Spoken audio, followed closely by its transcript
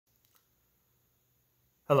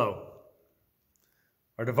Hello.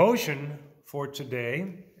 Our devotion for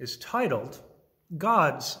today is titled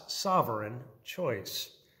God's Sovereign Choice,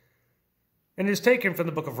 and is taken from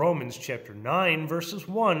the book of Romans chapter 9, verses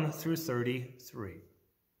 1 through 33.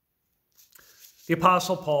 The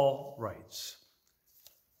Apostle Paul writes,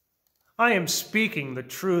 I am speaking the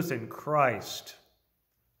truth in Christ.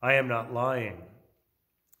 I am not lying.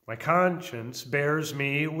 My conscience bears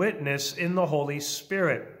me witness in the Holy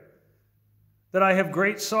Spirit that I have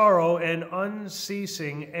great sorrow and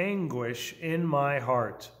unceasing anguish in my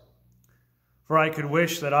heart. For I could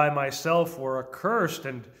wish that I myself were accursed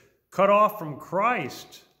and cut off from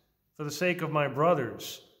Christ for the sake of my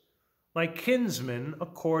brothers, my kinsmen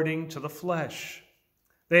according to the flesh.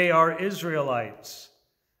 They are Israelites,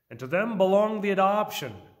 and to them belong the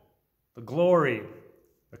adoption, the glory,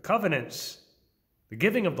 the covenants, the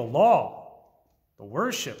giving of the law, the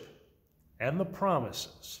worship, and the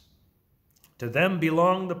promises. To them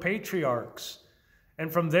belong the patriarchs,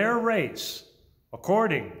 and from their race,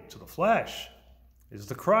 according to the flesh, is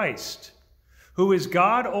the Christ, who is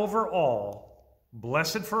God over all,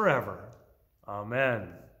 blessed forever. Amen.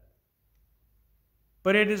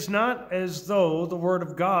 But it is not as though the word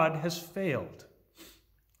of God has failed,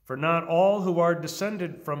 for not all who are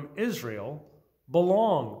descended from Israel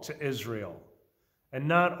belong to Israel, and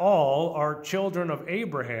not all are children of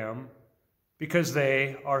Abraham, because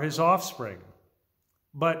they are his offspring.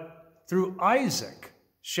 But through Isaac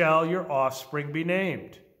shall your offspring be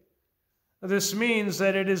named. This means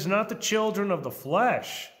that it is not the children of the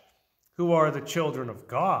flesh who are the children of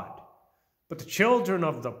God, but the children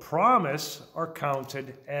of the promise are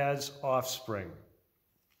counted as offspring.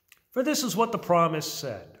 For this is what the promise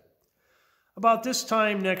said. About this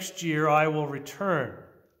time next year I will return,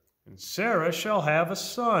 and Sarah shall have a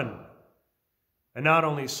son. And not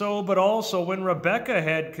only so, but also when Rebekah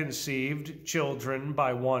had conceived children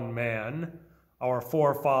by one man, our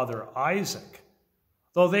forefather Isaac,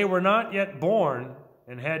 though they were not yet born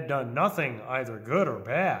and had done nothing either good or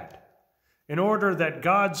bad, in order that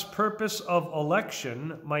God's purpose of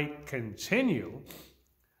election might continue,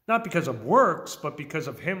 not because of works, but because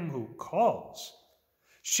of him who calls.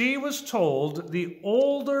 She was told, the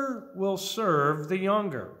older will serve the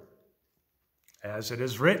younger. As it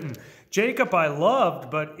is written, Jacob I loved,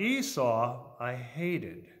 but Esau I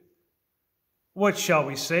hated. What shall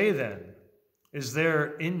we say then? Is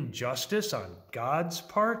there injustice on God's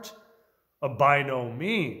part? By no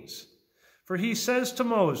means. For he says to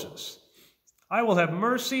Moses, I will have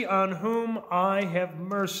mercy on whom I have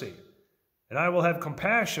mercy, and I will have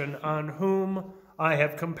compassion on whom I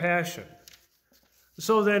have compassion.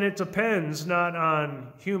 So then it depends not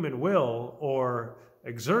on human will or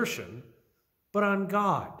exertion, but on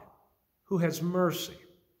God, who has mercy.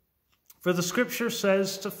 For the scripture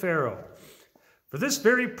says to Pharaoh, for this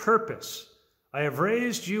very purpose I have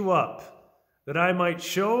raised you up, that I might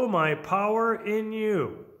show my power in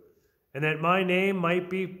you, and that my name might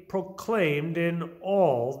be proclaimed in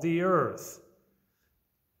all the earth.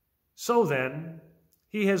 So then,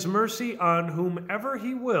 he has mercy on whomever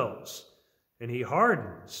he wills, and he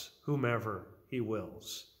hardens whomever he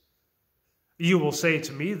wills. You will say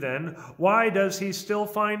to me then, why does he still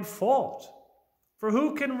find fault? For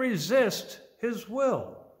who can resist his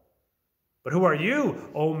will? But who are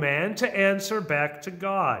you, O man, to answer back to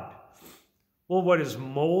God? Will what is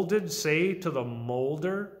molded say to the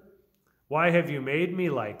molder, why have you made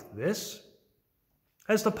me like this?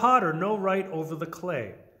 Has the potter no right over the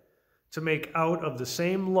clay, to make out of the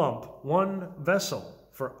same lump one vessel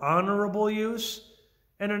for honorable use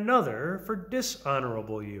and another for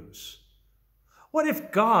dishonorable use? What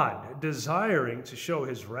if God, desiring to show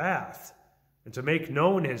his wrath and to make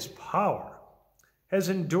known his power, has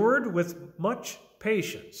endured with much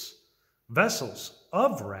patience vessels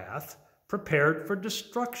of wrath prepared for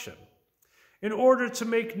destruction, in order to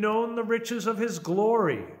make known the riches of his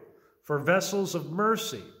glory for vessels of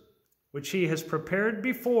mercy, which he has prepared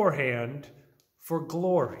beforehand for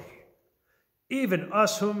glory? Even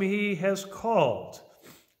us whom he has called,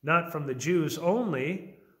 not from the Jews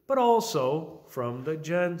only, but also from the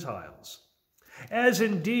Gentiles. As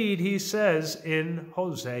indeed he says in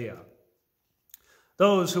Hosea,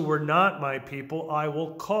 those who were not my people I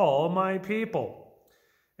will call my people,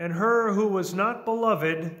 and her who was not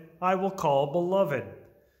beloved I will call beloved.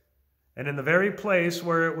 And in the very place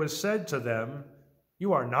where it was said to them,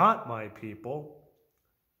 you are not my people,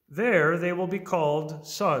 there they will be called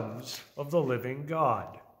sons of the living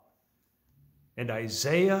God. And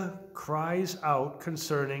Isaiah cries out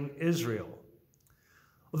concerning Israel,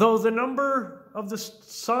 though the number of the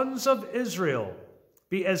sons of Israel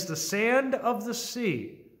be as the sand of the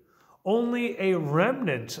sea, only a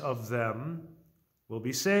remnant of them will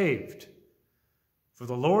be saved. For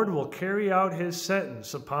the Lord will carry out his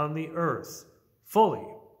sentence upon the earth fully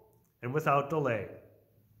and without delay.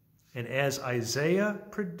 And as Isaiah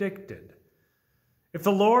predicted, if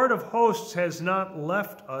the Lord of hosts has not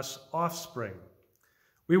left us offspring,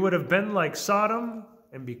 we would have been like Sodom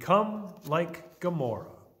and become like Gomorrah.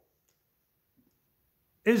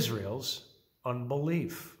 Israel's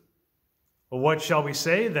unbelief. Well, what shall we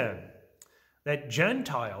say then? That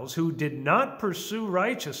Gentiles who did not pursue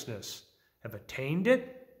righteousness have attained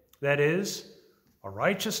it, that is, a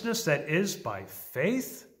righteousness that is by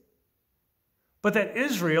faith? But that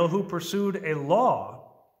Israel, who pursued a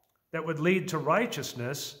law that would lead to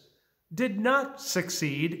righteousness, did not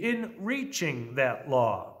succeed in reaching that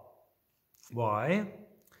law. Why?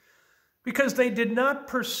 Because they did not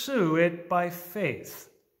pursue it by faith,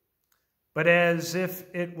 but as if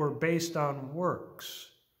it were based on works.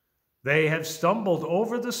 They have stumbled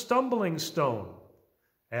over the stumbling stone,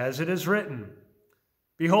 as it is written,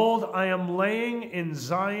 Behold, I am laying in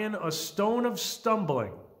Zion a stone of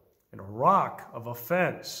stumbling and a rock of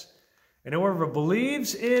offense, and whoever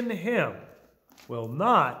believes in him will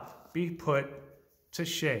not be put to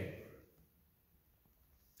shame.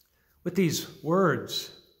 With these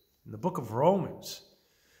words in the book of Romans,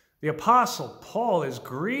 the Apostle Paul is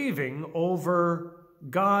grieving over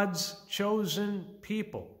God's chosen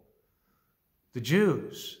people, the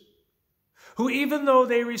Jews, who even though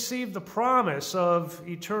they received the promise of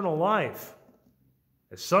eternal life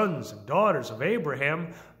as sons and daughters of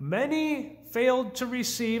Abraham, many failed to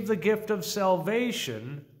receive the gift of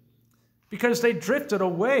salvation because they drifted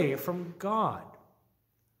away from God.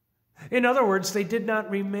 In other words, they did not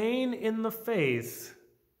remain in the faith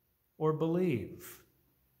or believe.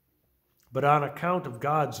 But on account of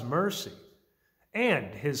God's mercy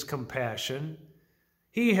and his compassion,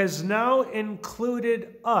 he has now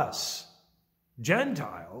included us,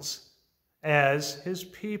 Gentiles, as his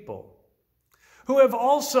people, who have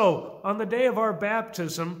also, on the day of our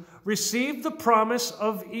baptism, received the promise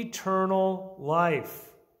of eternal life.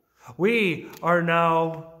 We are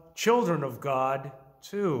now children of God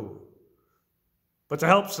too. But to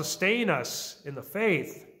help sustain us in the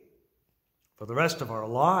faith for the rest of our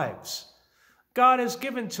lives, God has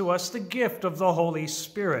given to us the gift of the Holy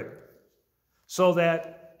Spirit, so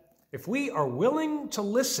that if we are willing to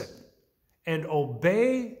listen and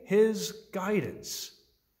obey his guidance,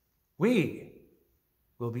 we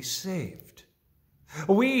will be saved.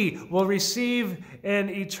 We will receive an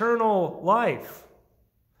eternal life,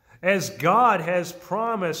 as God has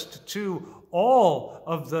promised to all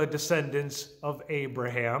of the descendants of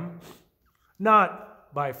Abraham,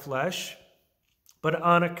 not by flesh, but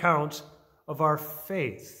on account of our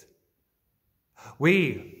faith.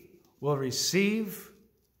 We will receive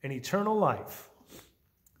an eternal life.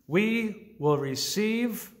 We will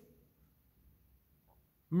receive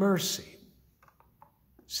mercy,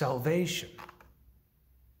 salvation,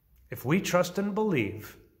 if we trust and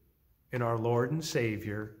believe in our Lord and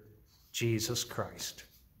Savior, Jesus Christ.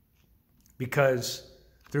 Because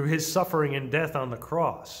through his suffering and death on the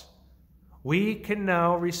cross, we can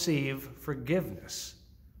now receive forgiveness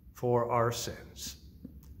for our sins.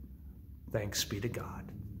 Thanks be to God.